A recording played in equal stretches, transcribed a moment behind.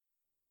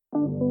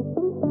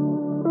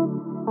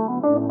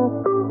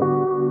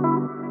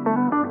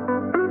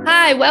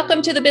Hi,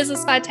 welcome to the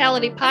Business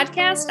Vitality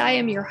Podcast. I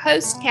am your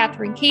host,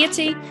 Catherine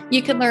Canty.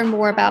 You can learn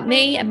more about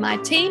me and my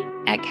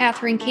team at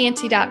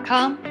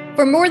catherinecanty.com.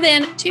 For more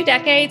than 2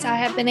 decades, I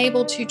have been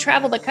able to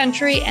travel the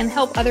country and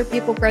help other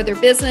people grow their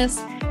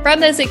business. From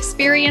those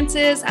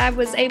experiences, I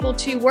was able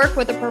to work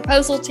with a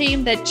proposal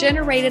team that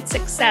generated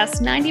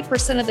success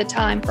 90% of the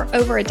time for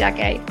over a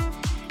decade.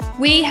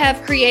 We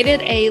have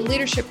created a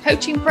leadership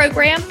coaching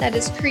program that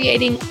is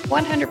creating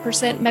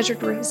 100%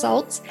 measured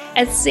results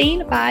as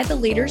seen by the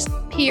leaders,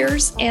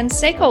 peers, and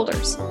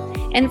stakeholders.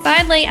 And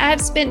finally, I have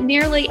spent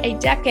nearly a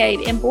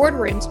decade in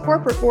boardrooms,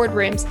 corporate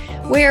boardrooms,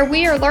 where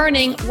we are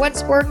learning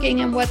what's working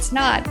and what's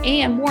not.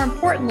 And more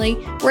importantly,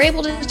 we're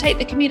able to take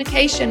the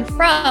communication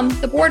from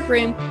the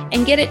boardroom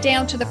and get it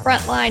down to the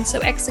front line so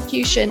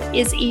execution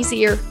is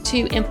easier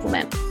to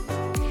implement.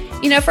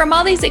 From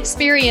all these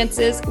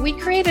experiences, we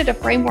created a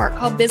framework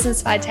called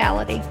Business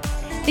Vitality.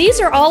 These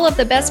are all of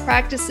the best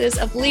practices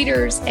of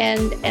leaders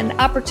and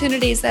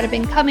opportunities that have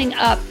been coming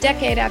up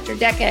decade after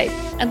decade.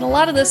 And a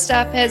lot of this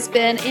stuff has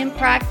been in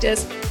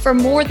practice for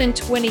more than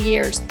 20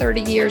 years,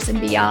 30 years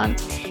and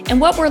beyond. And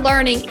what we're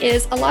learning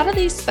is a lot of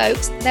these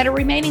folks that are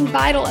remaining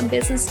vital in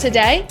business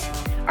today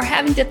are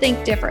having to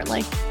think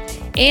differently.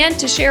 And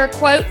to share a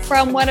quote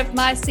from one of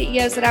my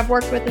CEOs that I've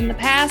worked with in the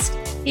past,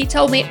 he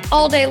told me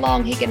all day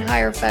long he can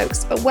hire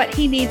folks, but what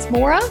he needs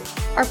more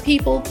of are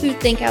people who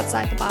think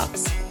outside the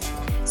box.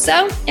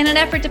 So, in an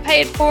effort to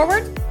pay it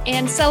forward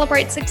and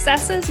celebrate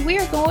successes, we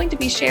are going to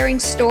be sharing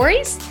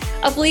stories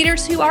of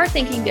leaders who are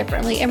thinking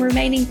differently and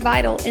remaining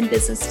vital in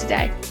business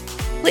today.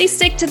 Please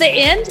stick to the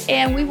end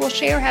and we will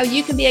share how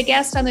you can be a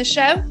guest on the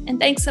show. And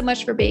thanks so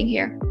much for being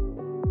here.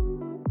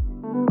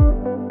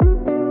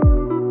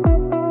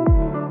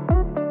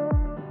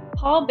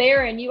 Paul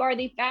Barron, you are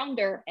the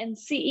founder and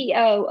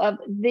CEO of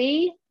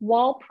The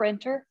Wall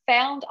Printer,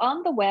 found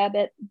on the web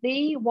at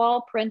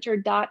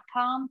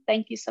thewallprinter.com.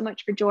 Thank you so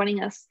much for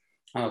joining us.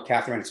 Oh,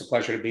 Catherine, it's a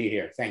pleasure to be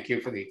here. Thank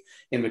you for the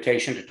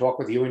invitation to talk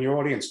with you and your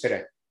audience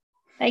today.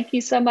 Thank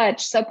you so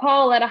much. So,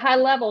 Paul, at a high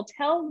level,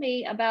 tell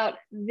me about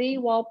The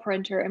Wall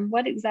Printer and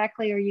what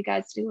exactly are you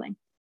guys doing?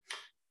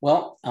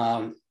 Well,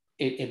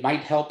 it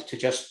might help to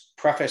just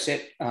preface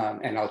it,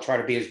 and I'll try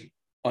to be as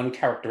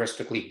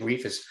uncharacteristically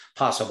brief as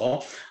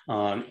possible,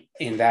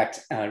 in that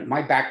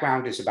my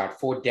background is about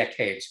 4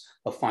 decades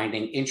of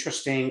finding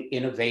interesting,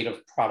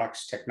 innovative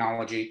products,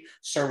 technology,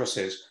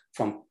 services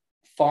from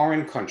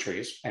foreign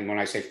countries. And when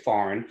I say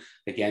foreign,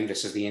 again,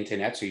 this is the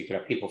internet, so you could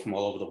have people from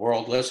all over the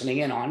world listening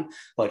in on,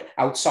 but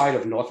outside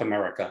of North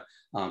America,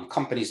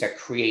 companies that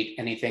create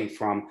anything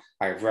from,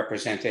 I've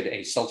represented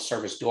a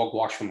self-service dog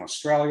wash from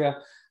Australia,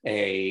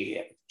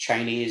 a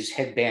Chinese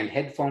headband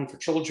headphone for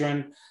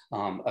children,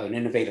 an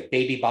innovative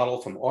baby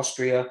bottle from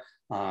Austria,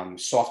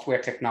 software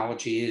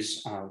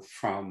technologies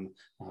from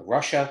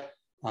Russia,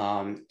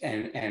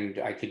 and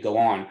I could go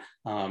on.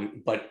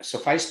 But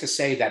suffice to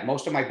say that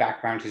most of my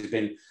background has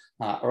been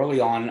early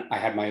on. I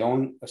had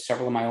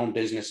several of my own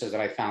businesses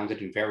that I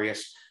founded in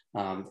various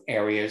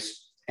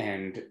areas,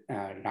 and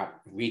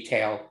not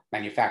retail,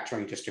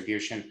 manufacturing,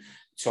 distribution,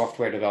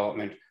 software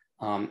development.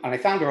 And I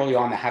found early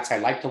on the hats I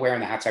like to wear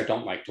and the hats I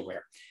don't like to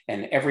wear.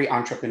 And every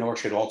entrepreneur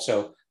should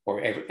also,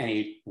 or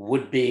any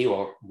would-be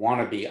or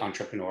wannabe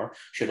entrepreneur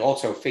should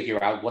also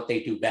figure out what they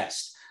do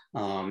best,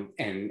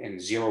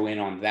 and zero in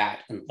on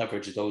that and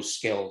leverage those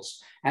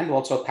skills and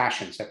also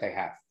passions that they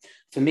have.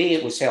 For me,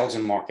 it was sales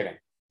and marketing.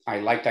 I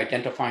liked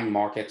identifying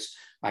markets.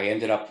 I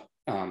ended up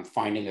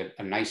finding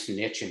a nice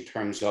niche in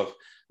terms of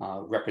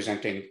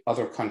representing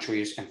other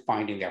countries and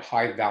finding their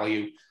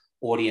high-value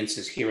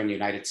audiences here in the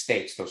United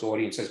States. Those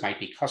audiences might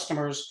be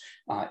customers,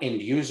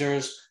 end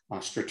users,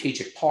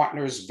 strategic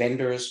partners,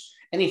 vendors,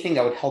 anything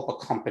that would help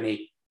a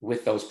company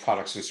with those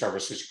products and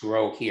services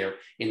grow here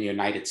in the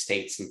United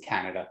States and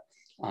Canada,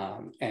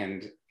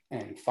 and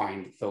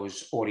find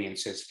those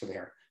audiences for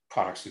their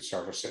products and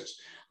services.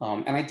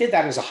 And I did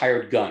that as a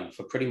hired gun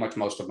for pretty much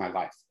most of my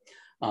life.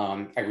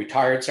 I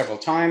retired several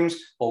times,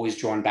 always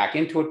drawn back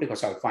into it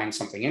because I would find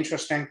something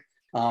interesting.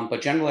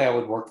 But generally, I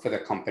would work for the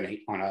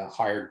company on a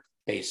hired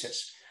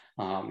basis.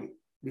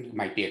 It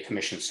might be a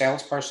commissioned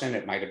salesperson.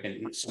 It might have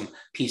been some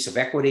piece of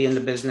equity in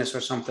the business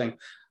or something.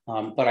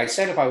 But I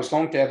said if I was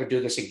going to ever do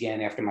this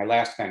again after my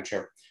last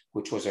venture,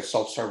 which was a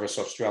self-service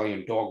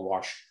Australian dog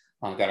wash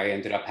that I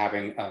ended up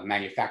having a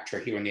manufacturer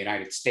here in the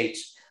United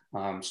States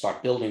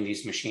start building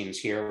these machines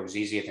here. It was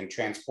easier than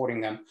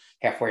transporting them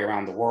halfway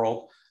around the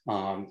world.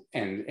 And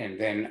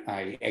then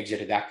I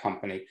exited that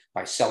company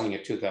by selling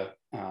it to the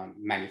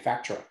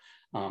manufacturer.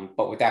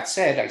 But with that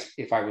said,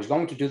 if I was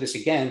going to do this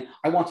again,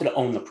 I wanted to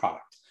own the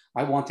product.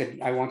 I wanted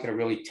to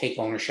really take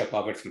ownership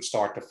of it from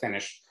start to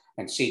finish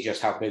and see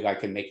just how big I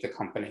can make the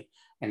company.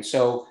 And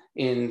so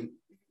in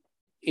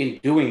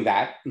doing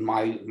that,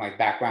 my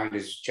background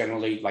is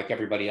generally like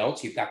everybody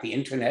else. You've got the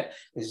internet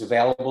is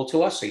available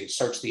to us. So you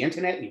search the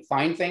internet and you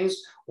find things,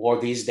 or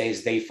these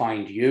days they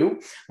find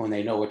you when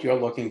they know what you're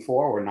looking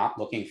for or not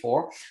looking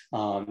for.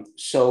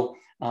 So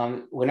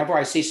Whenever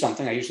I see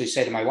something, I usually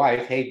say to my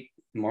wife, hey,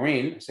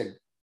 Maureen, I said,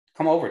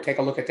 come over, take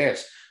a look at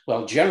this.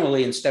 Well,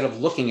 generally, instead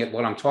of looking at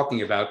what I'm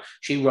talking about,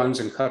 she runs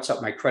and cuts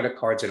up my credit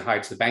cards and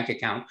hides the bank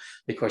account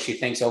because she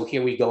thinks, oh,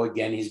 here we go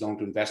again. He's going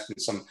to invest in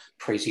some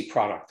crazy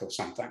product or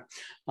something.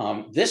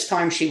 This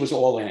time she was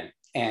all in.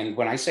 And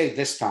when I say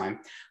this time,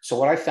 so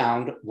what I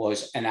found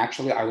was, and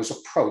actually I was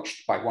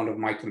approached by one of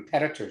my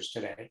competitors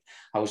today.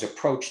 I was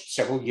approached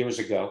several years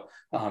ago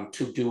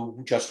to do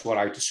just what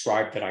I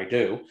described that I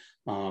do.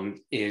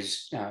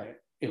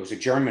 It was a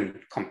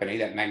German company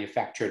that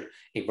manufactured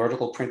a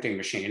vertical printing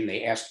machine.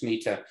 They asked me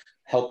to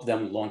help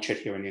them launch it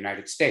here in the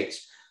United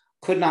States.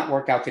 Could not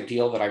work out the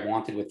deal that I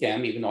wanted with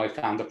them, even though I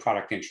found the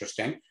product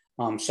interesting.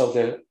 So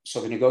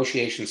the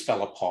negotiations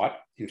fell apart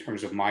in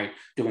terms of my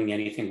doing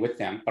anything with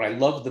them. But I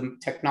love the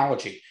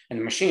technology and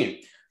the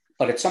machine.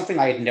 But it's something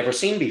I had never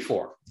seen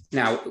before.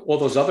 Now, all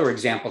those other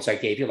examples I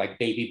gave you, like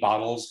baby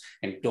bottles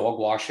and dog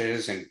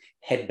washes and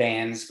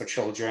headbands for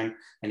children,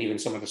 and even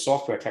some of the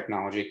software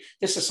technology,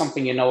 this is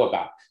something you know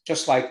about.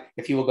 Just like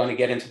if you were going to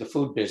get into the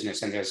food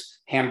business and there's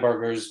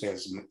hamburgers,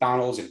 there's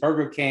McDonald's and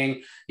Burger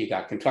King, you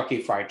got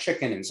Kentucky Fried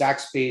Chicken and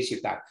Zaxby's,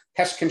 you've got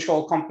pest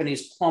control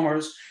companies,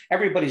 plumbers,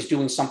 everybody's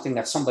doing something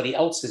that somebody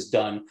else has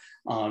done,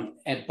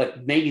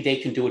 but maybe they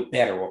can do it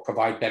better or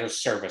provide better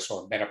service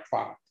or a better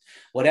product.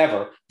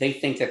 Whatever, they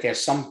think that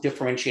there's some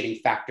differentiating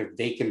factor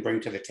they can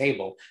bring to the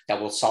table that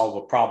will solve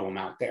a problem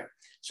out there.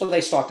 So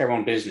they start their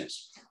own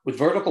business. With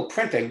vertical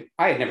printing,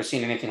 I had never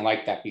seen anything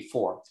like that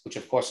before, which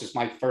of course is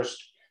my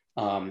first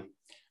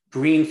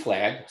green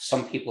flag.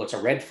 Some people, it's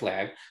a red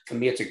flag. For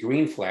me, it's a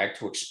green flag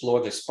to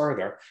explore this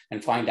further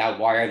and find out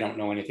why I don't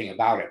know anything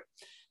about it.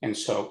 And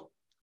so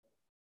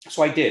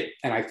I did,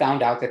 and I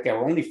found out that there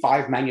were only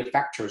 5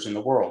 manufacturers in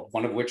the world,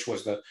 one of which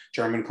was the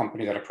German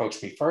company that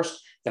approached me first.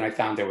 Then I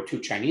found there were 2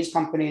 Chinese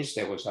companies,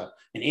 there was an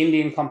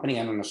Indian company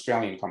and an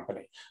Australian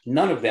company,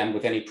 none of them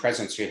with any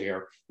presence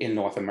here in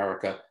North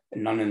America,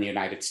 none in the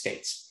United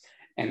States.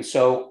 And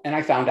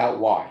I found out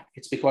why.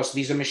 It's because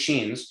these are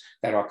machines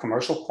that are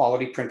commercial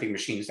quality printing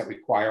machines that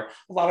require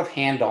a lot of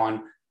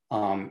hand-on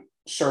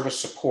service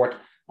support,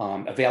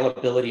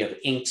 availability of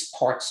inks,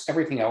 parts,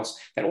 everything else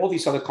that all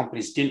these other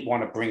companies didn't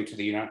want to bring to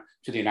the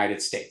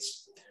United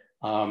States.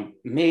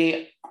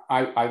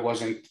 I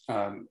wasn't,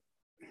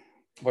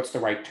 what's the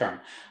right term?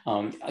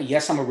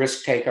 Yes, I'm a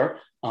risk taker,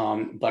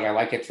 but I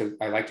like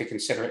to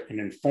consider it an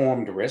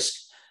informed risk.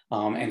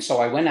 And so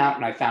I went out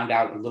and I found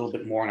out a little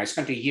bit more, and I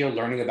spent a year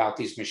learning about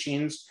these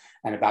machines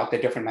and about the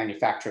different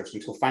manufacturers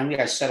until finally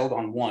I settled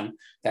on one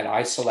that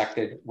I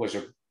selected was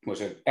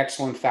an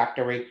excellent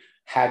factory,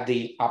 had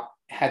the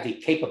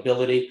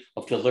capability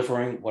of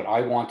delivering what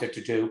I wanted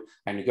to do.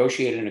 I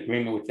negotiated an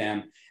agreement with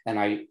them, and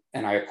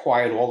I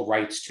acquired all the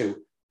rights to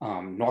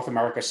North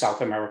America,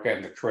 South America,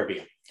 and the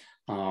Caribbean.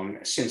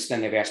 Since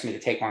then, they've asked me to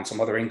take on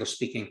some other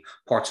English-speaking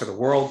parts of the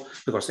world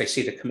because they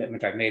see the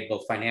commitment I've made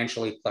both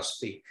financially plus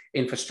the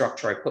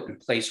infrastructure I put in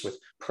place with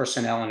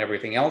personnel and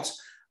everything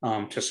else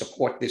to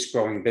support this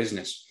growing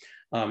business.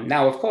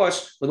 Now, of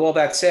course, with all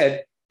that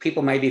said,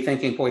 people may be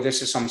thinking, boy,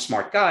 this is some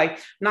smart guy.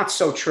 Not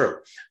so true.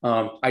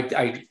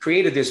 I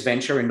created this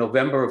venture in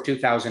November of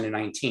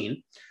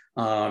 2019,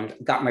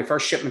 got my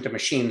first shipment of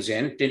machines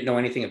in, didn't know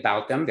anything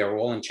about them. They were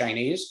all in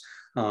Chinese.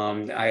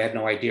 I had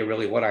no idea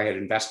really what I had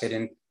invested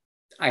in.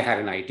 I had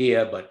an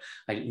idea, but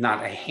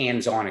not a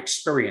hands-on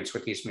experience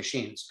with these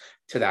machines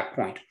to that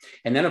point.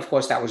 And then, of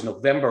course, that was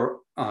November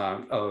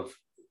of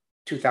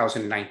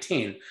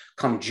 2019.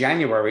 Come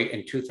January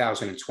in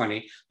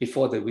 2020,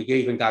 before we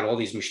even got all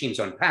these machines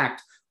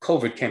unpacked,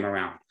 COVID came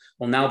around.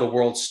 Well, now the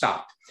world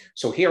stopped.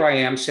 So here I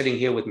am sitting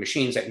here with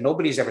machines that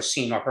nobody's ever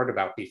seen or heard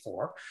about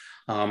before.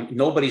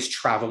 Nobody's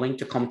traveling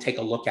to come take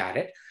a look at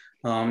it.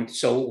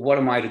 So what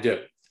am I to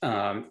do?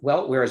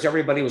 Well, whereas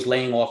everybody was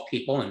laying off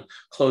people and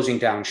closing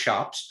down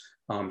shops,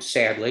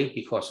 sadly,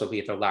 because of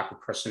either lack of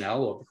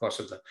personnel or because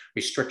of the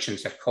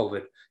restrictions that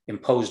COVID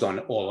imposed on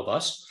all of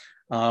us,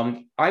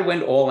 I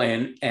went all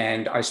in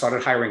and I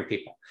started hiring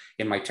people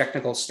in my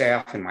technical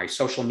staff, in my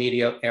social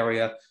media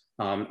area.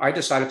 I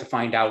decided to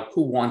find out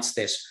who wants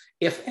this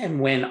if and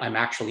when I'm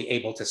actually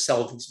able to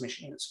sell these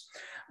machines.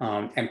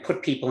 And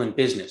put people in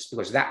business,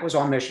 because that was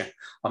our mission.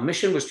 Our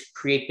mission was to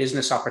create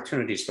business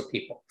opportunities for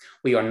people.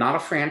 We are not a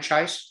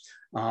franchise.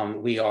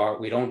 We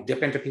don't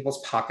dip into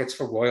people's pockets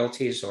for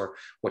royalties or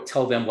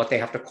tell them what they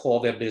have to call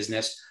their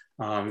business.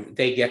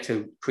 They get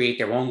to create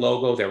their own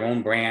logo, their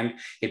own brand.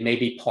 It may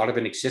be part of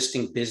an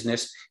existing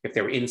business if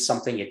they're in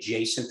something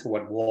adjacent to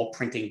what wall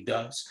printing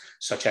does,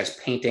 such as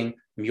painting,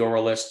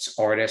 muralists,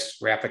 artists,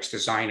 graphics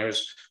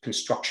designers,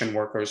 construction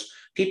workers,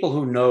 people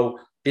who know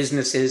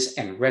businesses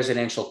and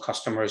residential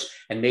customers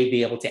and may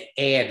be able to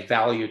add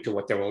value to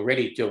what they're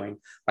already doing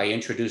by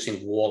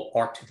introducing wall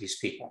art to these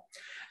people.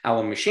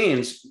 Our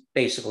machines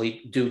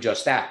basically do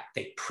just that.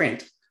 They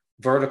print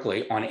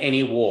vertically on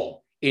any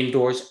wall,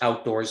 indoors,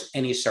 outdoors,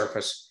 any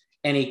surface,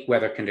 any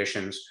weather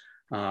conditions,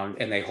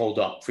 and they hold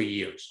up for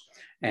years.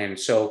 And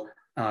so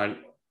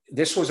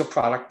this was a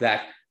product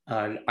that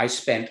I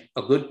spent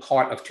a good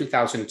part of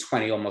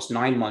 2020, almost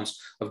 9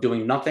 months, of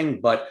doing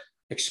nothing but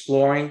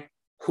exploring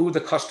who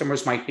the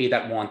customers might be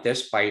that want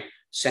this by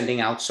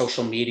sending out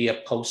social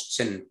media posts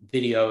and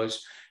videos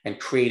and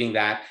creating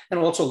that, and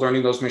also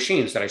learning those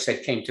machines that I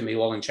said came to me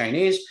all in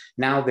Chinese.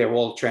 Now they're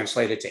all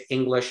translated to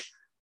English,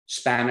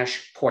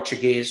 Spanish,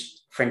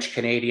 Portuguese, French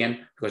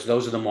Canadian, because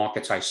those are the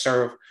markets I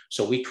serve.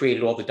 So we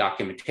created all the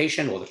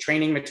documentation, all the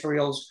training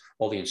materials,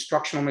 all the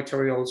instructional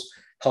materials,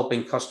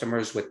 helping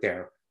customers with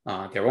their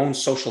own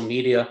social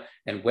media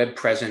and web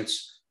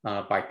presence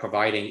by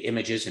providing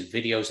images and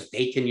videos that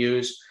they can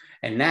use.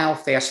 And now,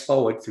 fast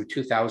forward through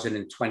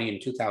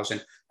 2020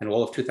 and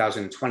all of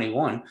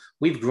 2021,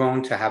 we've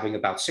grown to having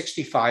about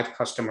 65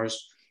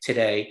 customers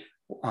today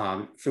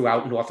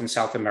throughout North and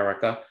South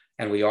America.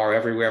 And we are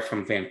everywhere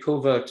from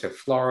Vancouver to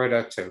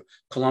Florida to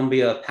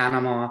Colombia,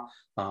 Panama,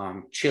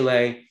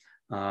 Chile,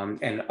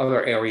 and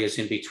other areas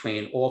in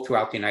between, all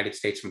throughout the United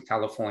States, from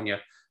California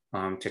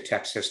to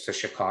Texas to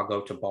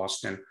Chicago to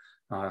Boston,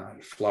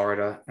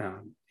 Florida,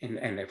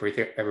 and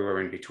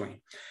everywhere in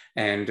between.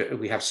 And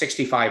we have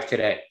 65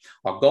 today.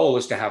 Our goal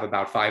is to have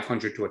about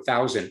 500 to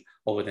 1,000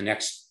 over the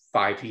next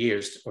 5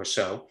 years or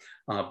so.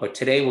 But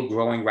today we're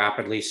growing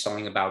rapidly,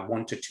 selling about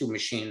 1 to 2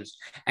 machines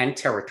and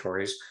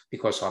territories,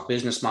 because our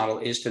business model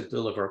is to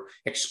deliver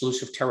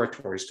exclusive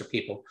territories to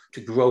people to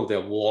grow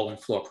their wall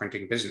and floor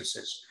printing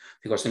businesses.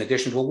 Because in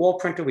addition to a wall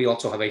printer, we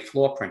also have a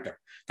floor printer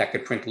that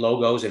could print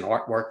logos and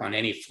artwork on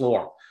any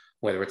floor,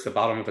 whether it's the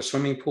bottom of a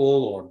swimming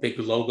pool or a big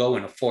logo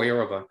in a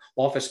foyer of an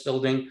office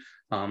building,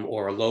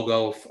 or a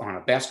logo on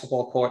a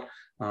basketball court.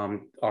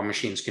 Our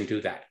machines can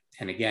do that.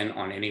 And again,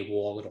 on any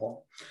wall at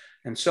all.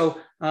 And so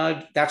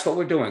that's what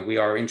we're doing. We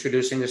are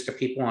introducing this to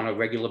people on a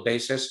regular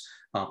basis,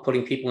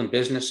 putting people in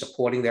business,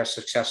 supporting their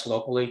success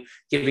locally,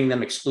 giving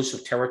them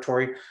exclusive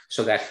territory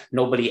so that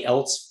nobody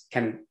else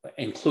can,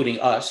 including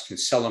us, can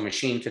sell a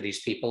machine to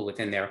these people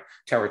within their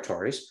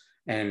territories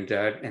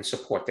and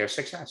support their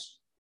success.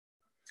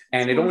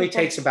 And it only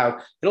takes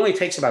about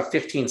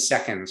 15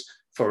 seconds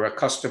for a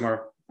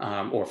customer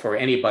or for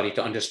anybody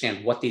to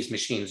understand what these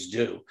machines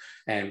do.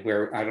 And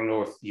I don't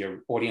know if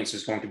your audience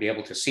is going to be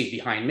able to see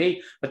behind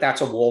me, but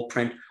that's a wall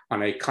print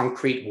on a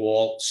concrete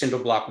wall, cinder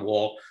block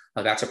wall.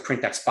 That's a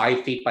print that's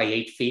 5 feet by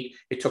 8 feet.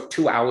 It took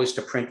 2 hours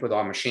to print with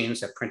our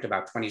machines that print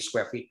about 20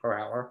 square feet per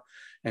hour.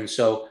 And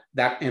so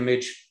that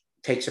image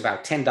takes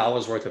about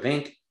 $10 worth of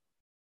ink,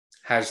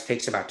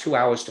 takes about 2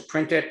 hours to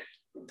print it.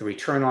 The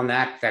return on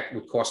that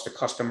would cost the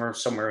customer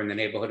somewhere in the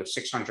neighborhood of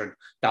 $600 to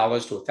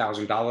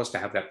 $1,000 to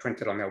have that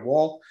printed on their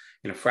wall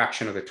in a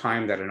fraction of the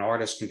time that an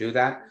artist can do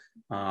that.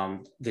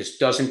 This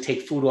doesn't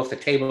take food off the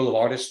table of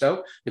artists,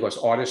 though, because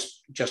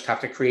artists just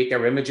have to create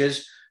their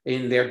images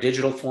in their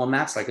digital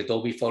formats like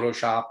Adobe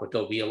Photoshop,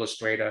 Adobe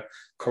Illustrator,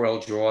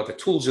 Corel Draw, the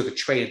tools of the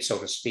trade, so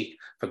to speak,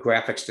 for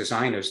graphics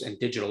designers and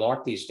digital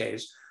art these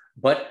days.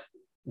 But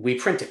we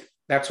print it,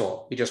 that's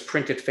all. We just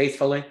print it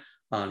faithfully,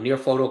 near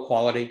photo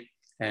quality,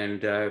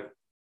 and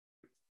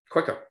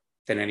quicker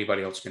than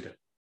anybody else can do.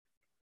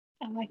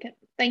 I like it.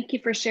 Thank you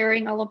for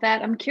sharing all of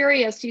that. I'm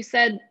curious, you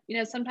said,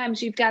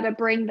 sometimes you've got to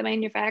bring the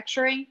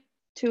manufacturing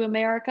to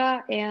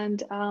America,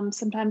 and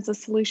sometimes the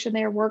solution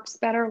there works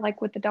better,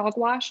 like with the dog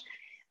wash.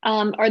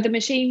 Are the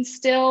machines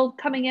still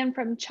coming in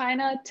from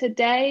China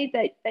today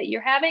that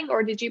you're having,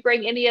 or did you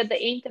bring any of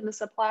the ink and the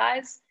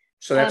supplies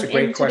so that's a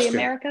great question. The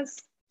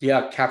Americas?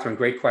 Yeah, Catherine,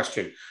 great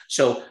question.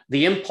 So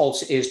the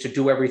impulse is to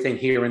do everything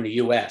here in the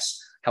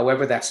US.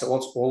 However, that's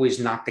always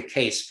not the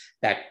case,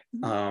 that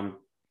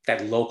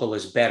that local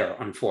is better,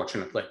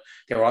 unfortunately.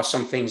 There are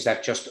some things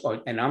that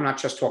and I'm not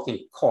just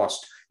talking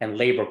cost and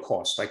labor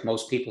costs, like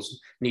most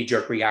people's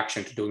knee-jerk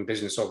reaction to doing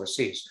business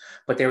overseas,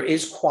 but there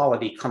is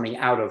quality coming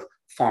out of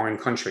foreign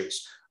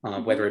countries,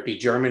 whether it be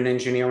German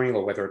engineering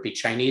or whether it be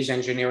Chinese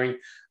engineering.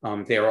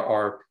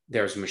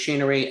 There's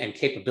machinery and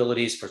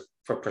capabilities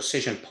for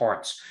precision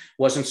parts.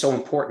 Wasn't so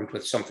important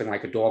with something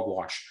like a dog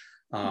wash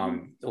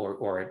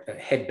or a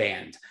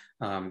headband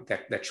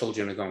that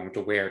children are going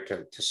to wear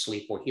to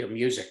sleep or hear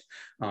music.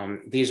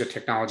 These are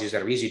technologies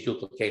that are easily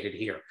duplicated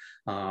here.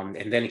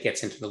 And then it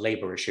gets into the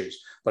labor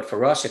issues. But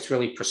for us, it's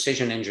really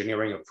precision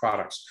engineering of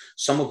products,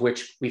 some of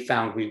which we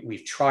found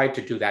we've tried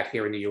to do that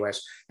here in the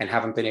US and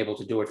haven't been able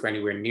to do it for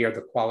anywhere near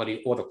the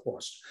quality or the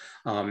cost.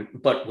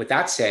 But with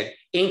that said,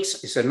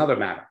 inks is another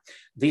matter.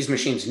 These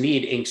machines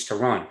need inks to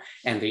run,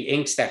 and the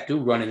inks that do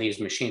run in these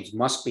machines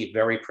must be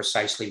very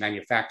precisely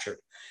manufactured.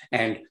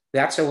 And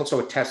that's also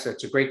a test.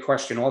 That's a great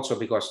question also,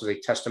 because of the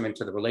testament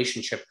to the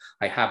relationship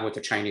I have with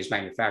the Chinese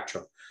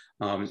manufacturer.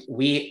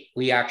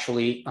 We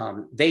actually,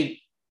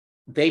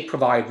 they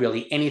provide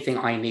really anything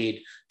I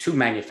need to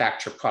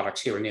manufacture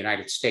products here in the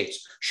United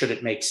States, should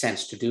it make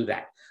sense to do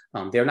that.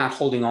 They're not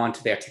holding on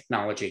to their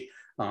technology.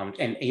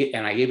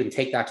 And I even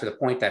take that to the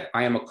point that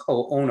I am a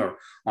co-owner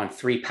on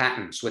 3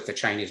 patents with the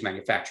Chinese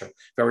manufacturer.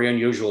 Very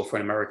unusual for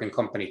an American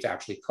company to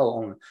actually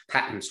co-own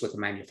patents with a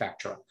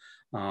manufacturer.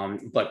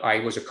 But I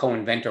was a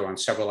co-inventor on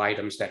several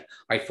items that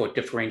I thought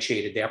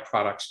differentiated their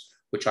products,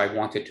 which I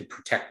wanted to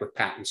protect with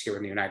patents here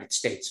in the United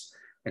States.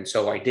 And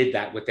so I did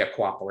that with their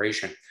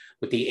cooperation.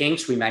 With the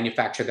inks, we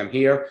manufacture them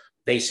here.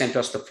 They sent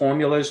us the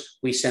formulas.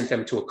 We sent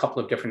them to a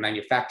couple of different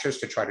manufacturers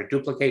to try to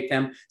duplicate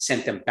them,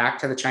 sent them back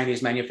to the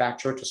Chinese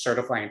manufacturer to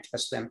certify and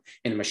test them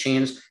in the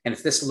machines. And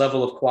it's this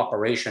level of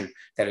cooperation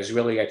that has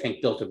really, I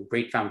think, built a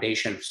great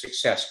foundation of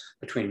success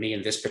between me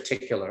and this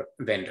particular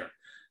vendor.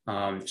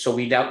 So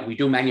we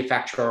do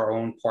manufacture our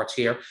own parts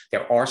here.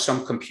 There are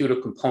some computer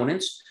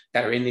components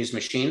that are in these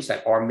machines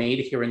that are made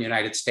here in the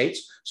United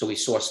States. So we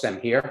source them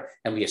here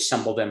and we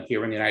assemble them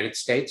here in the United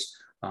States.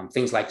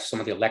 Things like some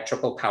of the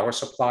electrical power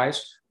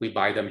supplies, we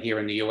buy them here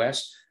in the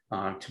US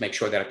to make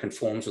sure that it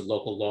conforms with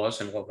local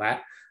laws and all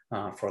that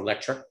for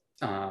electric.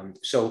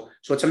 So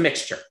it's a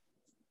mixture.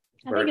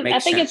 I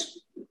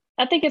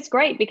think it's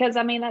great because,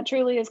 I mean, that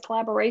truly is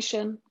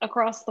collaboration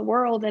across the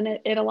world, and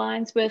it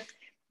aligns with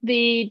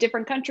the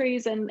different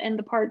countries and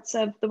the parts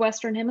of the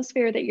Western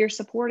Hemisphere that you're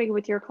supporting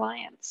with your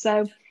clients.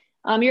 So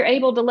you're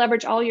able to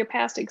leverage all your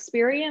past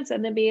experience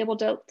and then be able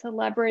to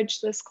leverage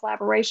this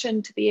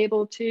collaboration to be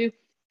able to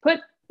put,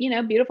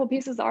 beautiful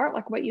pieces of art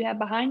like what you have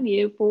behind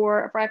you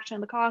for a fraction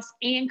of the cost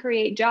and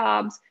create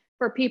jobs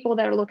for people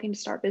that are looking to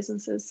start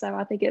businesses. So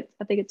I think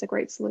it's a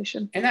great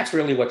solution. And that's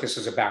really what this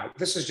is about.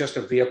 This is just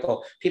a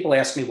vehicle. People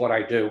ask me what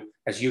I do,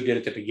 as you did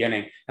at the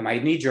beginning, and my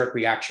knee-jerk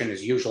reaction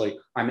is usually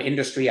I'm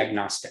industry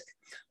agnostic.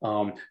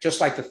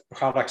 Just like the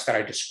products that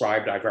I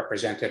described, I've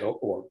represented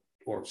or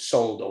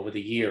sold over the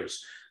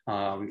years,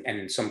 and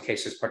in some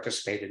cases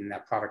participated in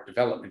that product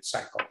development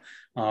cycle.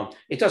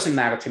 It doesn't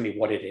matter to me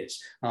what it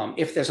is.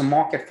 If there's a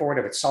market for it,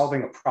 if it's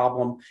solving a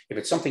problem, if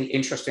it's something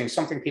interesting,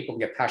 something people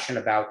get passionate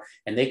about,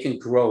 and they can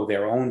grow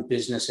their own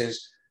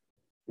businesses,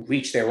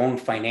 reach their own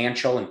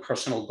financial and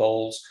personal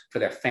goals for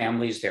their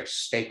families, their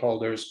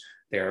stakeholders,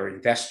 their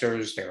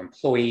investors, their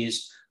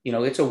employees,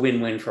 it's a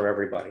win-win for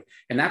everybody.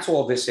 And that's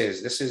all this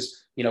is. This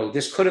is,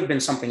 this could have been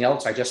something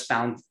else. I just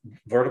found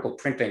vertical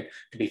printing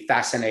to be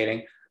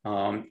fascinating.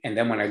 And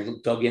then when I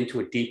dug into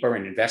it deeper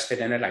and invested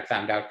in it, I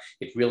found out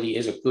it really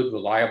is a good,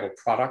 reliable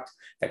product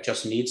that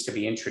just needs to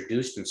be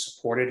introduced and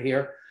supported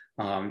here.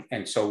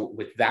 And so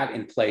with that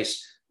in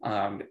place,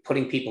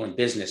 putting people in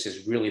business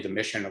is really the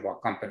mission of our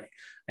company,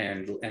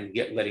 and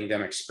letting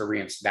them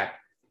experience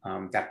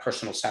that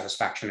personal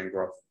satisfaction and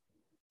growth.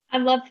 I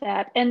love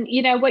that. And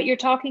what you're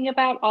talking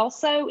about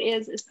also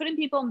is putting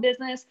people in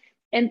business,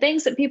 and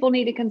things that people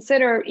need to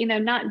consider,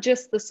 not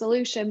just the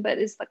solution, but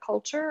is the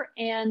culture.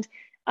 And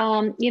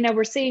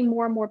we're seeing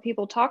more and more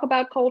people talk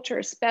about culture,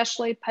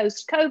 especially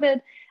post-COVID.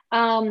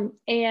 And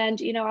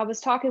I was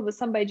talking with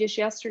somebody just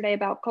yesterday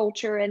about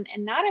culture, and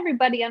not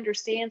everybody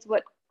understands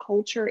what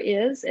culture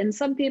is. And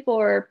some people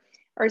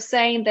are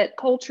saying that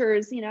culture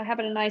is,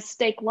 having a nice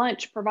steak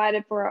lunch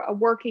provided for a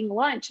working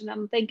lunch. And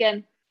I'm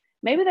thinking,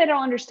 maybe they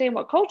don't understand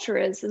what culture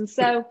is. And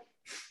so,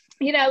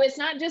 it's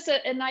not just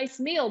a nice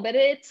meal, but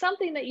it's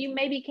something that you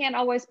maybe can't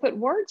always put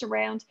words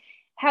around.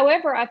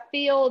 However, I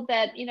feel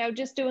that,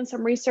 just doing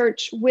some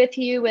research with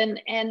you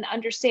and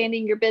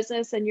understanding your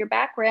business and your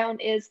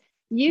background is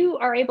you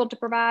are able to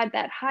provide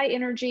that high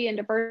energy and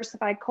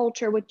diversified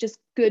culture with just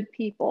good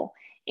people.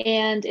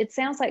 And it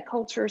sounds like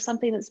culture is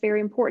something that's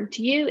very important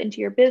to you and to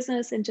your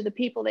business and to the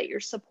people that you're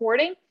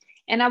supporting.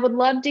 And I would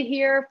love to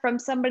hear from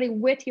somebody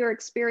with your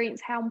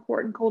experience how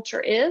important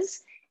culture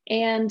is,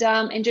 and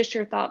just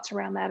your thoughts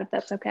around that, if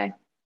that's okay.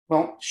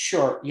 Well,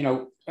 sure.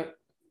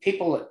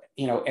 People,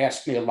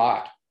 ask me a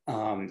lot,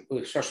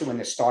 especially when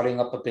they're starting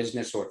up a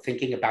business or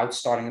thinking about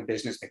starting a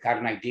business. They've got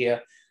an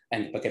idea,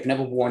 but they've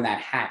never worn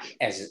that hat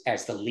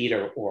as the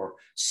leader or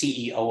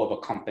CEO of a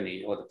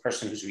company, or the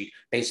person who's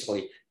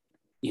basically,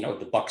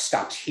 the buck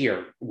stops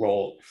here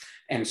role.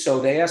 And so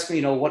they ask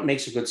me, what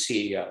makes a good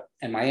CEO?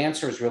 And my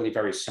answer is really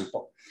very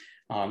simple.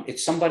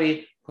 It's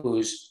somebody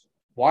who's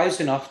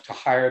wise enough to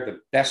hire the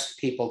best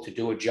people to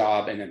do a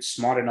job, and then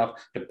smart enough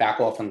to back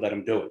off and let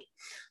them do it.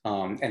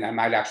 And that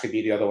might actually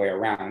be the other way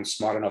around: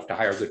 smart enough to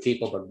hire good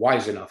people, but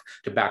wise enough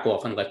to back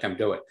off and let them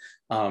do it.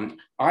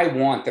 I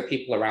want the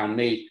people around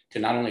me to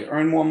not only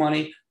earn more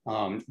money,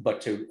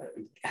 but to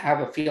have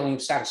a feeling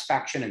of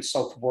satisfaction and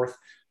self-worth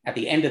at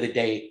the end of the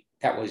day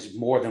that was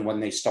more than when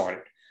they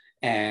started.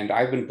 And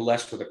I've been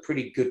blessed with a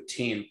pretty good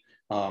team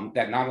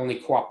that not only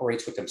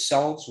cooperates with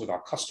themselves, with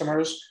our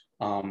customers,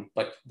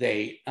 but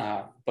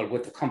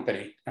with the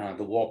company,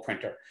 the wall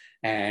printer.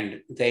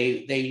 And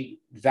they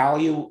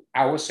value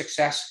our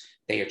success.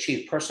 They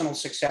achieve personal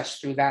success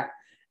through that.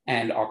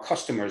 And our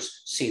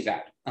customers see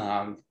that.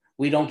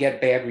 We don't get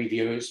bad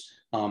reviews.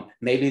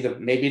 Maybe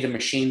the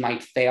machine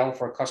might fail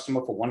for a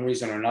customer for one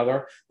reason or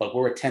another, but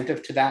we're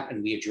attentive to that,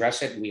 and we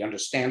address it, and we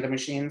understand the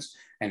machines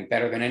and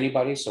better than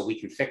anybody, so we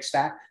can fix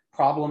that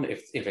problem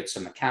if it's a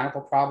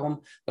mechanical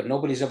problem. But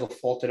nobody's ever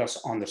faulted us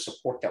on the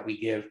support that we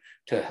give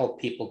to help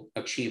people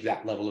achieve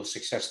that level of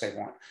success they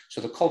want.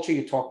 So the culture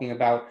you're talking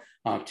about,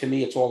 to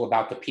me, it's all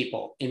about the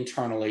people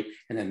internally,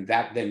 and then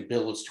that then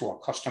builds to our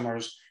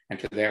customers and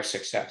to their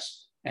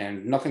success.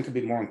 And nothing could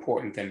be more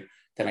important than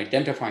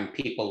identifying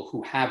people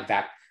who have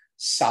that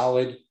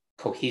solid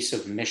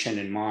cohesive mission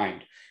in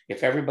mind.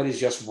 If everybody's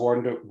just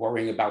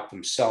worrying about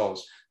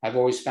themselves, I've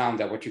always found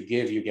that what you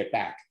give, you get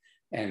back.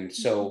 And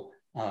so,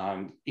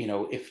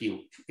 if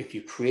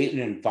you create an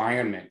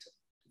environment,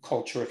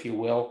 culture, if you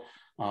will,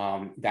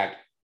 that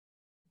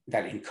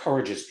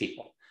encourages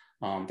people,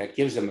 that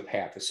gives them a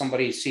path. If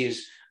somebody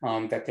sees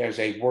that there's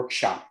a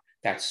workshop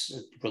that's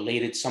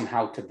related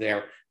somehow to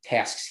their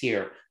tasks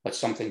here, but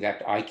something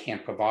that I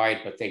can't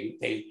provide, but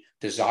they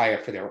desire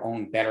for their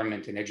own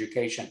betterment and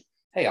education,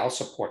 hey, I'll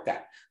support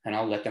that, and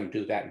I'll let them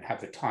do that and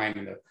have the time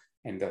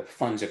and the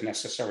funds if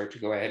necessary to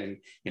go ahead and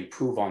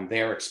improve on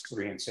their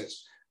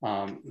experiences.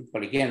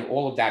 But again,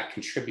 all of that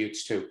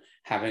contributes to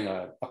having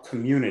a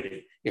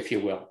community, if you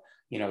will.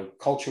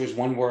 Culture is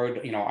one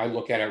word. I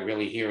look at it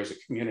really here as a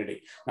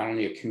community, not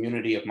only a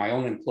community of my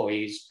own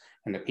employees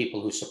and the people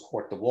who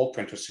support the wall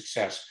printer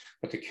success,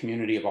 but the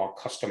community of our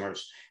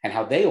customers and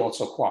how they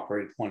also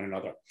cooperate with one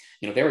another.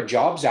 There are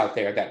jobs out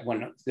there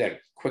that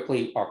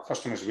quickly our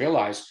customers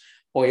realize,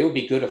 boy, it would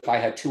be good if I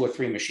had 2 or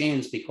 3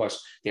 machines,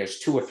 because there's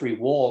 2 or 3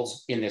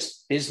 walls in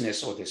this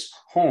business or this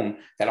home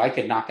that I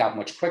could knock out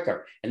much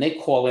quicker. And they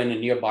call in a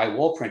nearby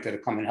wall printer to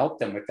come and help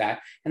them with that.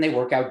 And they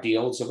work out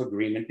deals of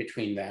agreement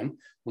between them.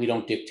 We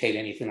don't dictate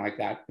anything like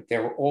that, but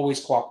they're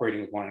always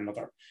cooperating with one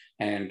another.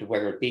 And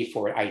whether it be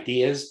for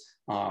ideas,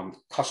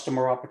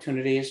 customer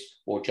opportunities,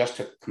 or just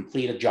to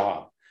complete a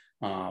job.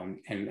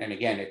 And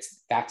again,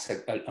 that's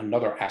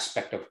another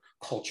aspect of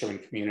culture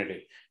and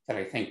community that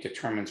I think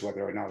determines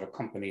whether or not a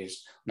company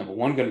is, number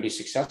one, going to be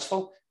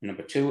successful, and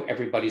number two,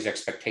 everybody's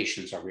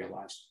expectations are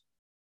realized.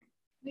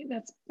 I think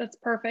that's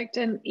perfect.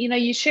 And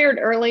you shared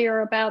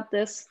earlier about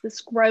this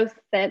growth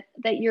that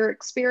you're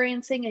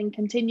experiencing and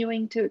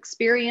continuing to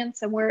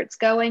experience and where it's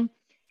going.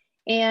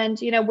 And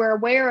we're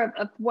aware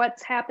of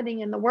what's happening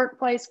in the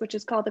workplace, which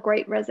is called the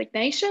Great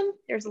Resignation.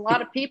 There's a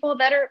lot of people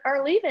that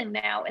are leaving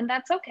now, and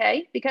that's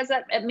okay, because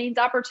it means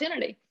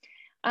opportunity.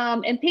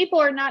 And people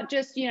are not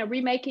just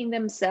remaking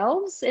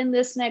themselves in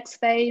this next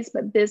phase,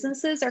 but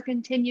businesses are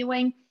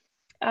continuing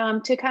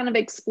to kind of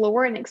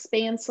explore and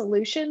expand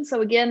solutions.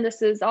 So again,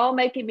 this is all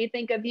making me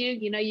think of you.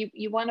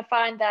 You want to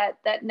find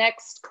that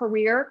next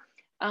career,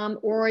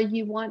 or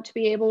you want to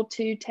be able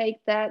to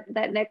take that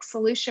next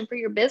solution for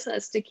your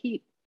business to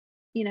keep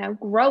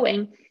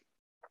growing.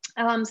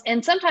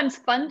 And sometimes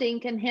funding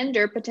can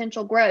hinder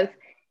potential growth.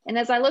 And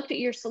as I looked at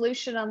your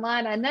solution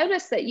online, I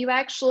noticed that you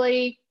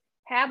actually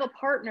have a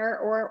partner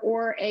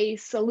or a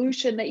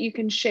solution that you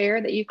can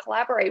share, that you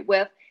collaborate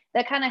with,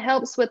 that kind of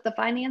helps with the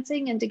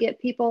financing and to get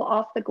people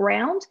off the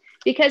ground,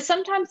 because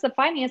sometimes the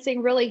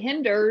financing really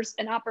hinders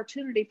an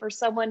opportunity for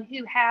someone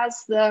who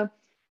has the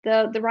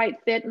right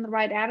fit and the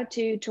right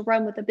attitude to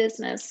run with a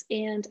business.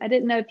 And I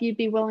didn't know if you'd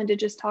be willing to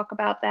just talk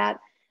about that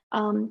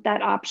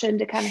option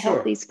to kind of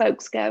help these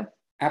folks go.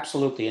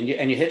 Absolutely.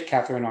 And you hit,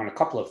 Catherine, on a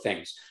couple of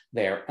things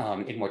there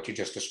in what you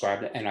just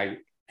described. And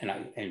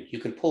you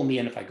can pull me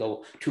in if I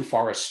go too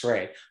far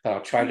astray, but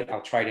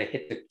I'll try to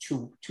hit the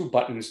two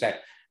buttons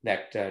that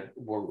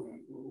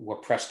were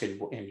pressed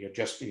in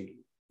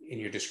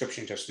your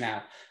description just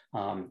now,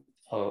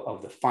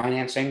 of the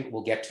financing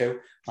we'll get to.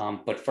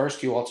 But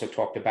first, you also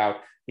talked about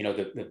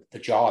the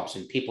jobs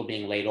and people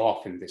being laid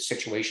off, and the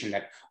situation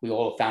that we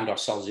all found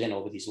ourselves in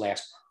over these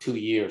last 2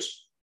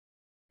 years.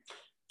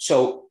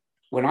 So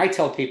when I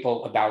tell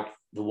people about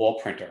the wall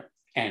printer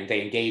and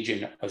they engage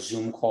in a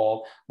Zoom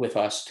call with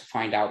us to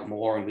find out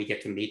more, and we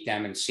get to meet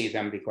them and see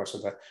them because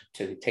of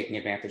to taking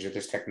advantage of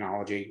this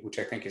technology, which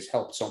I think has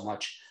helped so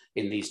much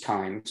in these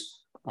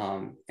times,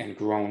 and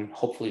grown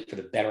hopefully for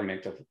the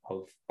betterment of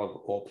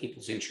all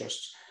people's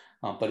interests.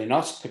 But in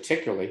us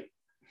particularly,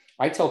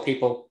 I tell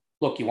people,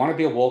 look, you want to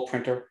be a wall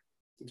printer,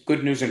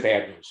 good news and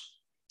bad news.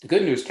 The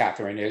good news,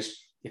 Catherine, is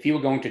if you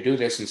were going to do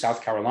this in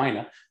South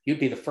Carolina, you'd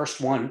be the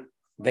first one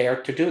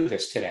there to do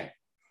this today.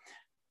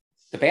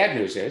 The bad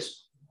news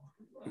is,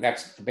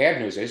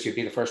 you'd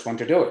be the first one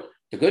to do it.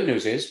 The good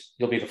news is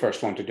you'll be the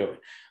first one to do it.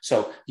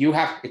 So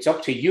it's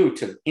up to you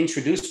to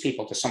introduce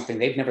people to something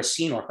they've never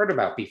seen or heard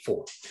about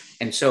before.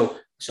 And so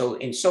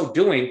in so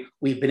doing,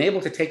 we've been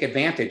able to take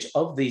advantage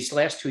of these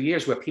last 2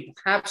 years where people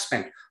have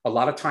spent a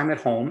lot of time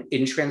at home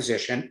in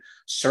transition,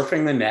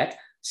 surfing the net,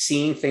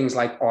 seeing things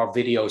like our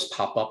videos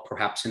pop up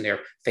perhaps in their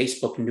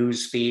Facebook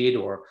news feed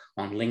or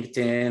on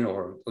LinkedIn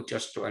or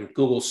just on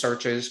Google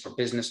searches for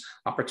business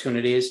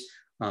opportunities.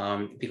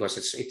 Because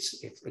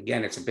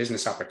it's a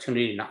business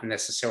opportunity, not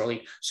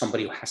necessarily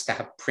somebody who has to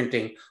have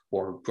printing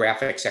or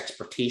graphics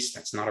expertise.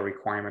 That's not a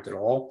requirement at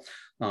all.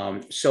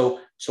 So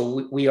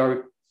we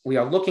are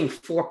looking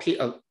for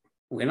people.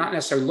 We're not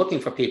necessarily looking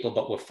for people,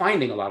 but we're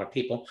finding a lot of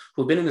people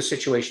who've been in the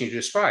situation you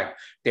described.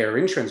 They're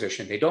in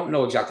transition. They don't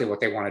know exactly what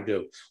they want to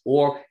do.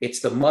 Or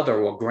it's the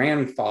mother or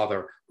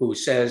grandfather who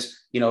says,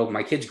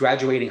 my kid's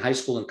graduating high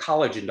school and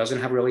college and doesn't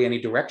have really any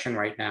direction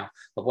right now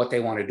of what they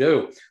want to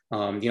do.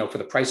 For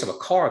the price of a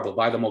car, they'll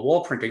buy them a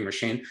wall printing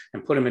machine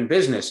and put them in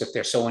business if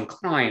they're so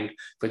inclined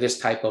for this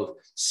type of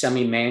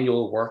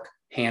semi-manual work,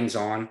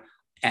 hands-on,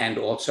 and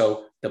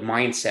also the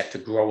mindset to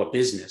grow a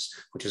business,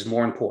 which is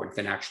more important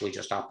than actually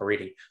just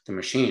operating the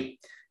machine.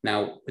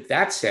 Now, with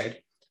that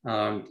said,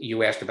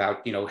 you asked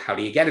about, how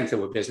do you get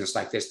into a business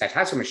like this that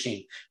has a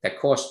machine that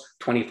costs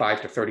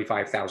 $25,000 to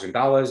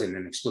 $35,000 in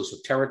an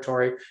exclusive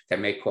territory that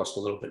may cost a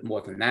little bit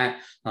more than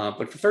that.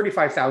 But for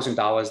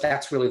 $35,000,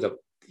 that's really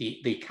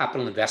the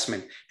capital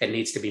investment that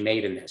needs to be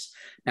made in this.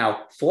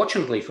 Now,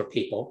 fortunately for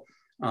people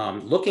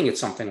looking at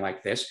something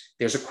like this,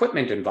 there's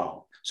equipment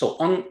involved.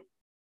 So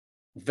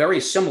very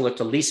similar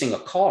to leasing a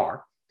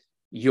car,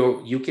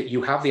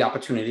 you have the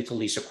opportunity to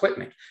lease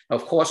equipment. Now,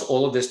 of course,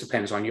 all of this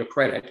depends on your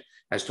credit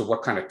as to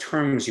what kind of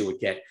terms you would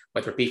get,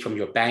 whether it be from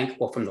your bank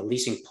or from the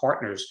leasing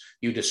partners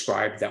you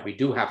described that we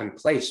do have in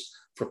place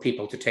for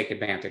people to take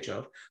advantage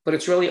of. But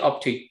it's really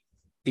up to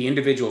the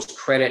individual's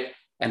credit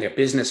and their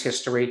business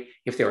history.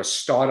 If they're a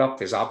startup,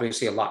 there's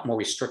obviously a lot more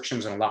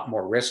restrictions and a lot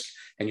more risk,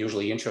 and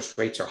usually interest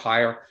rates are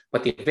higher.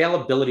 But the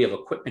availability of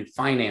equipment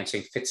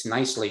financing fits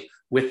nicely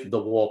with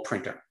the wall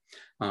printer.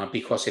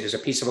 Because it is a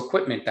piece of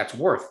equipment that's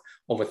worth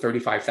over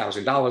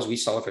 $35,000. We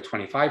sell it for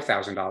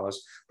 $25,000,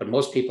 but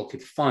most people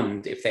could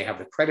fund, if they have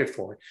the credit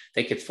for it,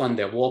 they could fund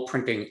their wall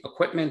printing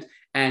equipment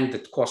and the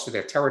cost of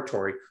their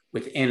territory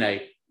within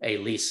a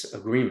lease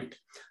agreement.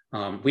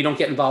 We don't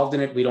get involved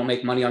in it. We don't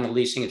make money on the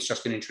leasing. It's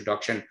just an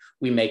introduction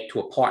we make to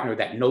a partner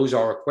that knows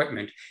our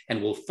equipment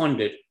and will fund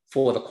it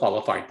for the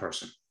qualified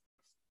person.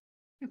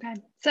 Okay.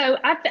 So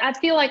I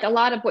feel like a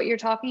lot of what you're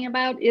talking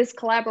about is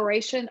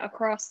collaboration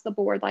across the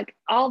board, like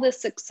all this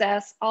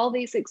success, all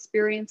these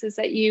experiences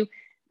that you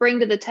bring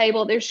to the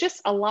table. There's just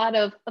a lot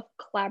of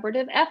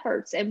collaborative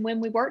efforts. And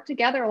when we work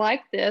together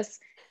like this,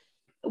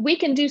 we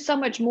can do so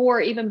much more,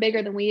 even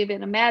bigger than we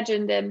even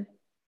imagined. And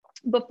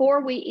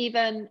before we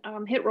even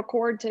hit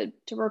record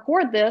to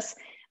record this,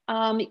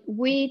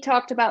 we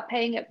talked about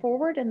paying it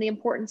forward and the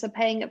importance of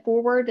paying it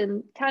forward.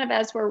 And kind of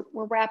as we're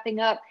wrapping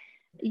up,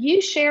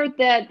 you shared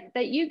that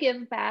you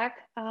give back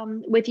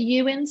with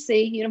UNC,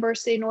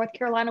 University of North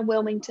Carolina,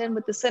 Wilmington,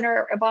 with the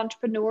Center of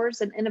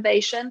Entrepreneurs and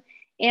Innovation.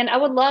 And I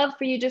would love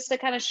for you just to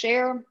kind of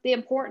share the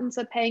importance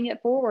of paying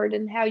it forward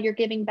and how you're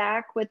giving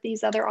back with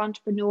these other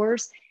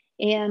entrepreneurs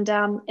and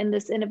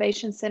this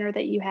innovation center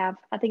that you have.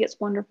 I think it's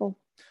wonderful.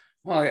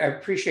 Well, I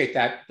appreciate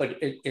that, but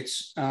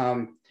it's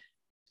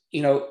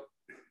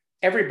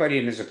everybody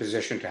is in a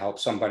position to help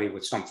somebody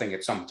with something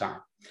at some time.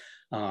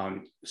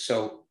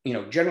 So,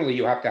 generally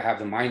you have to have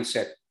the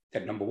mindset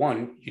that, number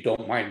one, you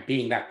don't mind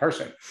being that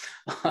person.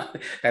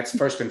 That's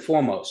first and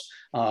foremost.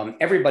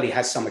 Everybody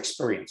has some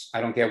experience.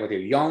 I don't care whether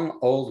you're young,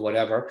 old,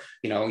 whatever.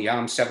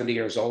 I'm 70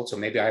 years old, so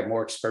maybe I have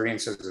more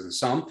experiences than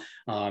some.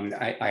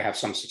 I have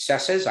some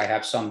successes. I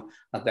have some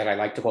that I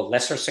like to call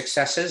lesser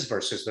successes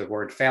versus the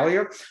word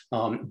failure.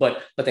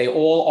 But they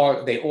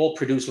all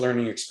produce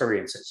learning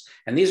experiences.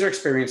 And these are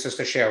experiences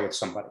to share with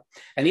somebody.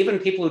 And even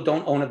people who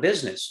don't own a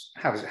business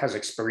has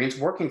experience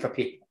working for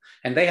people.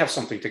 And they have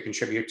something to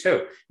contribute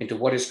too into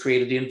what has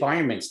created the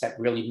environments that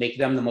really make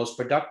them the most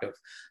productive.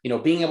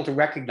 Being able to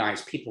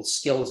recognize people's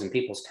skills and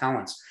people's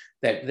talents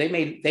that they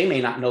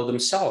may not know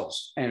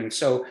themselves. And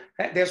so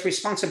there's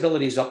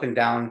responsibilities up and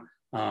down,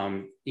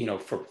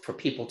 for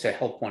people to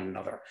help one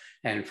another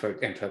and for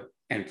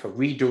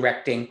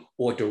redirecting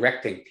or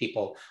directing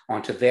people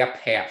onto their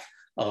path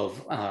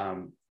of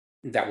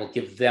that will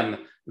give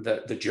them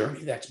the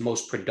journey that's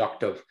most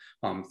productive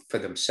for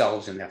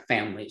themselves and their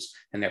families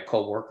and their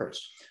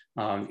co-workers.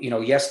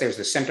 Yes, there's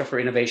the Center for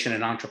Innovation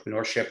and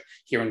Entrepreneurship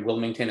here in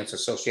Wilmington. It's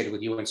associated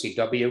with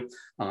UNCW.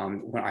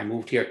 When I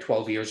moved here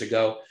 12 years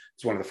ago,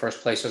 it's one of the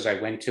first places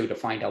I went to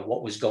find out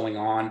what was going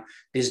on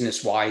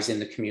business-wise in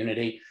the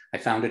community. I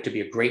found it to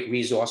be a great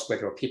resource where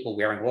there are people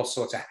wearing all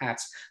sorts of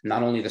hats,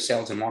 not only the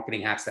sales and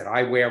marketing hats that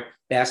I wear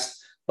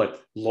best,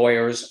 but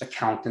lawyers,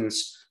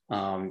 accountants,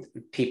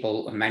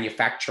 people,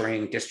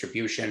 manufacturing,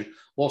 distribution,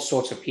 all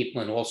sorts of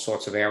people in all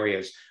sorts of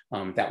areas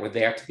that were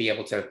there to be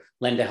able to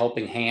lend a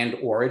helping hand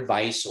or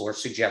advice or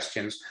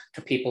suggestions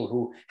to people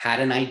who had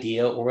an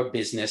idea or a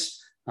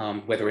business,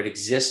 whether it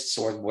exists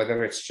or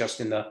whether it's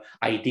just in the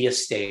idea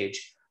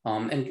stage,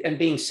 and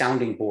being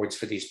sounding boards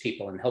for these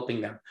people and helping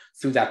them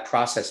through that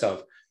process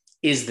of,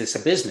 is this a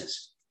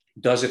business?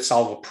 Does it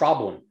solve a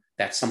problem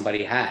that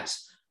somebody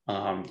has?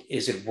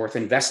 Is it worth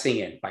investing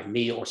in by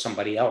me or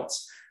somebody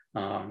else?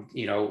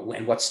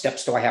 And what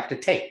steps do I have to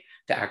take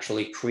to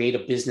actually create a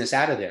business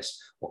out of this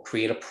or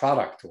create a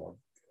product or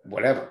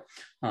whatever?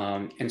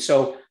 And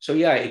so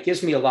yeah, it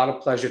gives me a lot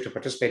of pleasure to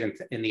participate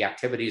in the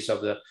activities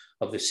of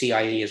the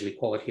CIE, as we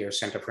call it here,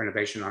 Center for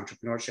Innovation and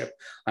Entrepreneurship.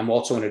 I'm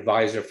also an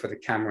advisor for the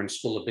Cameron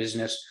School of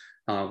Business,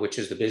 which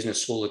is the business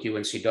school at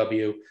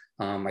UNCW.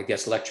 I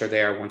guess lecture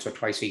there once or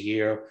twice a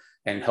year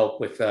and help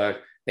with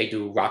they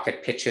do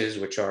rocket pitches,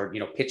 which are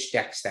pitch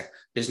decks that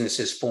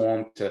businesses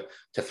form to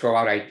throw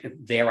out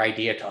their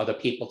idea to other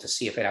people to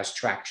see if it has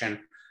traction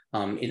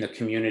in the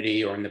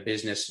community or in the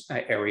business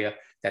area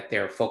that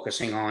they're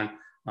focusing on.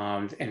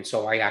 And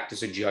so I act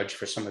as a judge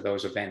for some of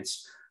those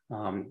events,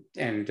 and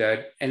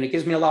it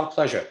gives me a lot of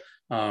pleasure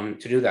to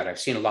do that. I've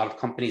seen a lot of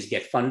companies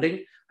get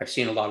funding. I've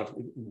seen a lot of,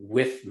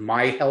 with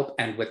my help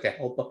and with the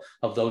help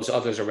of those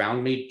others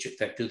around me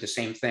that do the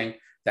same thing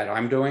that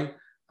I'm doing.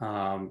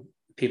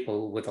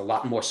 people with a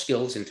lot more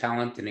skills and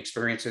talent and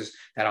experiences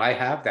that I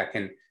have that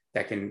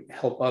can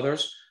help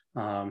others.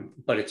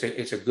 But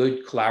it's a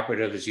good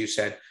collaborative, as you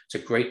said. It's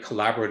a great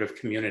collaborative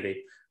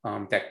community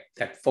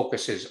that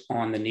focuses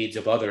on the needs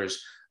of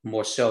others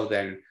more so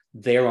than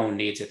their own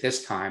needs at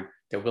this time.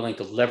 They're willing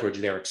to leverage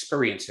their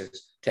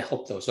experiences to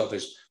help those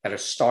others that are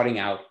starting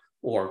out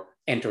or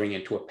entering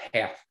into a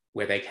path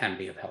where they can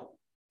be of help.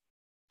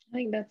 I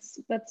think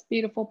that's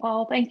beautiful,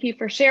 Paul. Thank you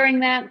for sharing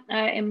that.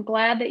 I am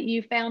glad that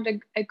you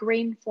found a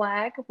green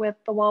flag with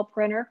the wall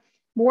printer.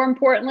 More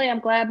importantly, I'm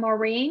glad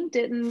Maureen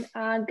didn't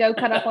go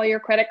cut up all your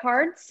credit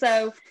cards.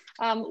 So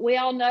we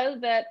all know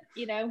that,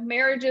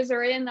 marriages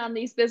are in on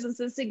these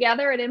businesses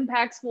together. It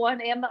impacts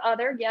one and the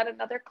other, yet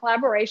another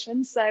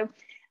collaboration. So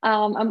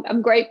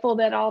I'm grateful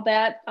that all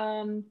that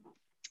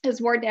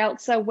has worked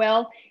out so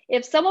well.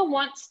 If someone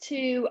wants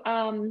to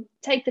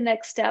take the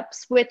next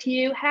steps with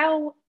you,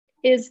 how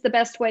is the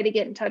best way to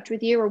get in touch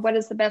with you, or what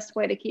is the best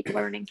way to keep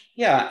learning?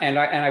 Yeah, and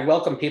I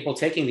welcome people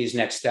taking these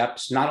next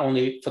steps, not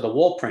only for the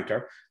wall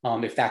printer,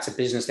 if that's a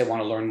business they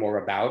want to learn more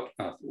about,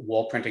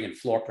 wall printing and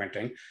floor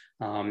printing,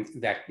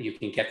 that you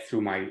can get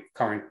through my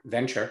current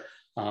venture.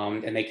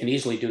 And they can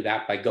easily do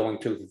that by going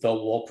to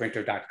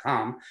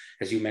thewallprinter.com.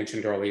 As you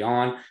mentioned early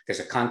on, there's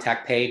a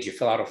contact page, you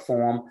fill out a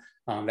form.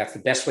 That's the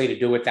best way to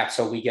do it. That's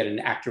so we get an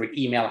accurate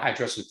email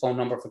address and phone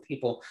number for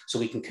people so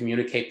we can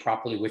communicate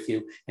properly with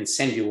you and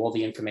send you all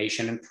the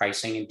information and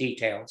pricing and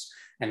details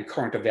and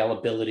current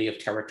availability of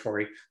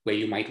territory where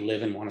you might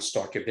live and want to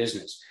start your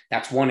business.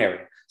 That's one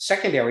area.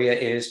 Second area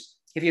is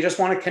if you just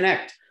want to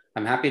connect,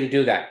 I'm happy to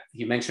do that.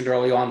 You mentioned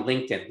early on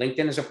LinkedIn.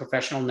 LinkedIn is a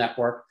professional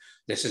network.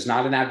 This is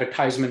not an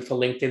advertisement for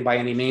LinkedIn by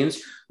any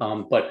means,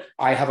 but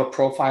I have a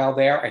profile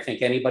there. I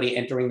think anybody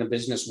entering the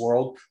business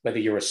world, whether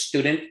you're a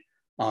student,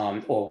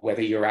 or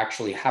whether you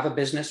actually have a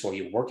business or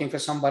you're working for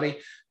somebody,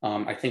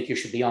 I think you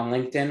should be on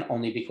LinkedIn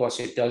only because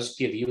it does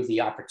give you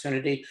the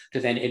opportunity to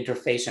then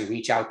interface and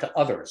reach out to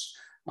others.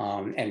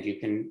 And you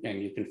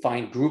can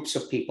find groups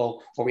of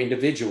people or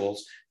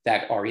individuals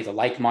that are either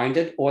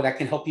like-minded or that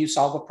can help you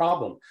solve a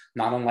problem,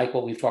 not unlike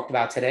what we've talked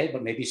about today,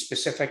 but maybe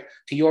specific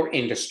to your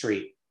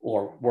industry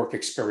or work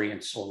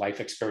experience or life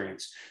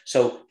experience.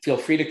 So feel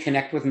free to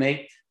connect with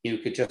me. You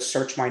could just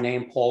search my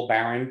name, Paul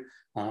Baron,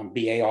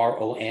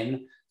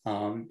 Baron.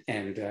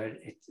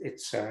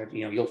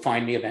 You'll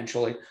find me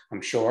eventually,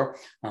 I'm sure.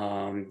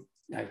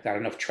 I've got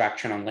enough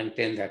traction on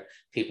LinkedIn that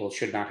people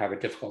should not have a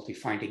difficulty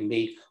finding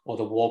me or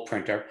the wall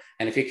printer.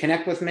 And if you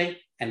connect with me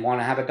and want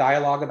to have a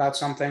dialogue about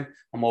something,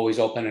 I'm always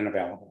open and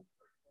available.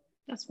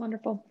 That's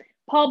wonderful.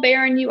 Paul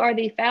Baron, you are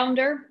the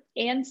founder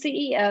and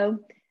CEO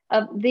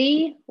of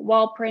The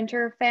Wall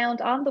Printer, found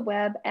on the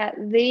web at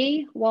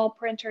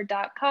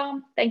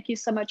thewallprinter.com. Thank you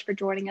so much for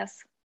joining us.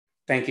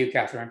 Thank you,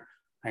 Catherine.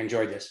 I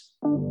enjoyed this.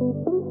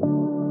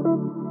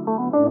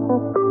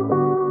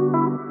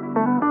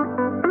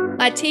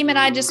 My team and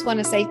I just want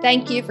to say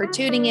thank you for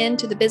tuning in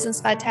to the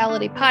Business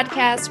Vitality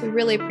Podcast. We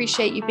really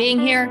appreciate you being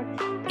here.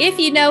 If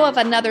you know of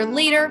another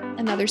leader,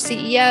 another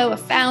CEO, a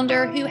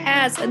founder who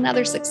has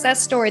another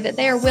success story that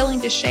they are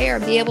willing to share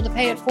and be able to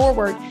pay it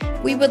forward,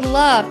 we would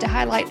love to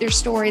highlight their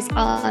stories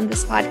on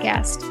this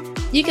podcast.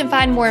 You can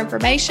find more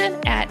information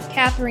at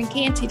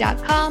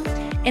catherinecanty.com.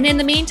 And in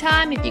the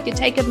meantime, if you could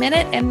take a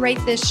minute and rate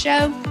this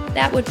show,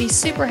 that would be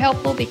super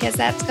helpful because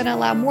that's going to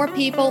allow more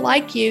people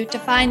like you to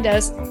find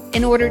us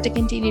in order to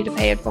continue to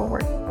pay it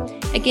forward.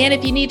 Again,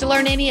 if you need to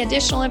learn any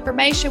additional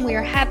information, we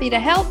are happy to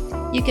help.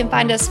 You can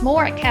find us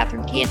more at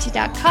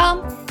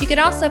catherinecanty.com. You can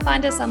also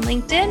find us on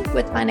LinkedIn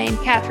with my name,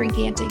 Catherine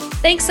Canty.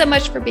 Thanks so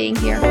much for being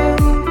here.